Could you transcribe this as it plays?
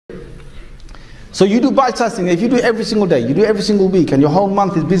So you do bite-sizing. If you do it every single day, you do it every single week, and your whole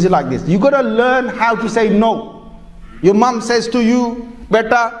month is busy like this, you got to learn how to say no. Your mom says to you,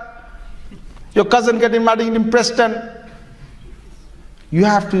 "Beta," your cousin getting married in Preston. You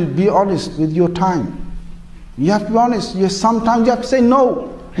have to be honest with your time. You have to be honest. Sometimes you have to say no.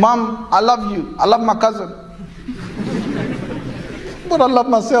 Mom, I love you. I love my cousin. But I love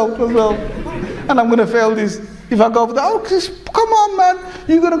myself as well. And I'm going to fail this. If I go over there, oh, come on, man.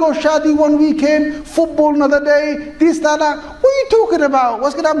 You're going to go shadi one weekend, football another day, this, that. What are you talking about?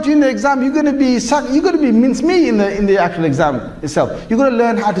 What's going to happen to you in the exam? You're going to be mincemeat in the actual exam itself. You're going to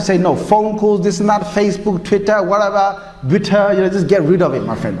learn how to say no. Phone calls, this and that, Facebook, Twitter, whatever, Twitter, just get rid of it,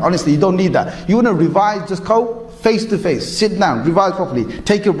 my friend. Honestly, you don't need that. You want to revise, just go face to face, sit down, revise properly,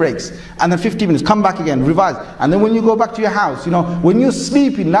 take your breaks, and then 15 minutes, come back again, revise. And then when you go back to your house, when you're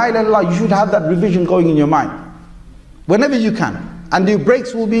sleeping, la ilaha illallah, you should have that revision going in your mind. Whenever you can. And your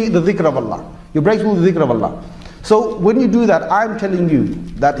breaks will be the dhikr of Allah. Your breaks will be the dhikr of Allah. So when you do that, I'm telling you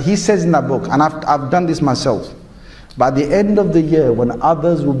that he says in that book, and I've done this myself, by the end of the year, when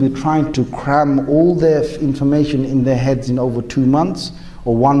others will be trying to cram all their information in their heads in over 2 months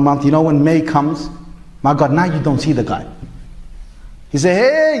or 1 month, when May comes, my God, now you don't see the guy. He say,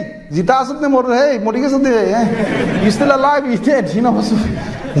 "Hey, hey, you still alive? You dead?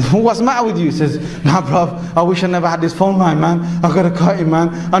 What's the matter with you?" He says, "Nah, bro, I wish I never had this phone line, man. I gotta cut it, man.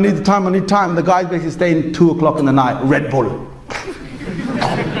 I need time. The guy's basically staying 2 o'clock in the night, Red Bull.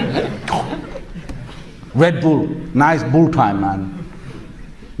 Red Bull, nice bull time, man.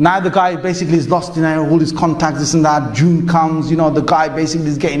 Now the guy basically is lost in all his contacts, this and that. June comes, the guy basically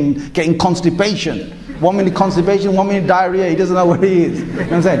is getting constipation. 1 minute constipation, 1 minute diarrhea, he doesn't know where he is. You know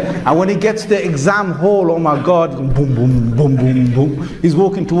what I'm saying? And when he gets to the exam hall, oh my God, boom, boom, boom, boom, boom. He's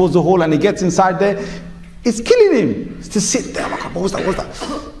walking towards the hall and he gets inside there. It's killing him. It's to sit there. What was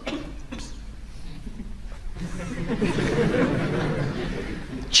that?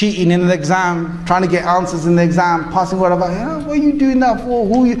 Cheating in the exam, trying to get answers in the exam, passing whatever. What are you doing that for?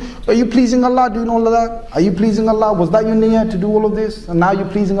 Are you pleasing Allah doing all of that? Are you pleasing Allah? Was that your niyyah to do all of this? And now you're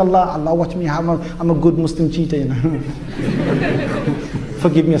pleasing Allah. Allah, watch me. I'm a good Muslim cheater.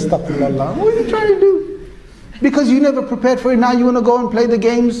 Forgive me, astaghfirullah. What are you trying to do? Because you never prepared for it. Now you want to go and play the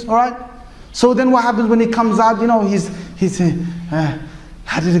games, all right? So then what happens when he comes out? He's saying,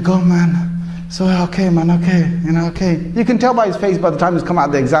 "How did it go, man?" So, "Okay, man, okay, okay." You can tell by his face by the time he's come out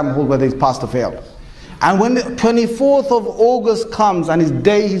of the exam hall whether he's passed or failed. And when the 24th of August comes and his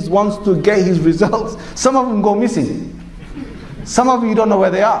day he wants to get his results, some of them go missing. Some of you don't know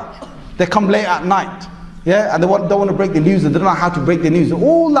where they are. They come late at night. Yeah, and they don't want to break the news, and they don't know how to break the news.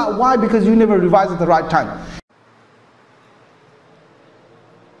 All that, why? Because you never revised at the right time.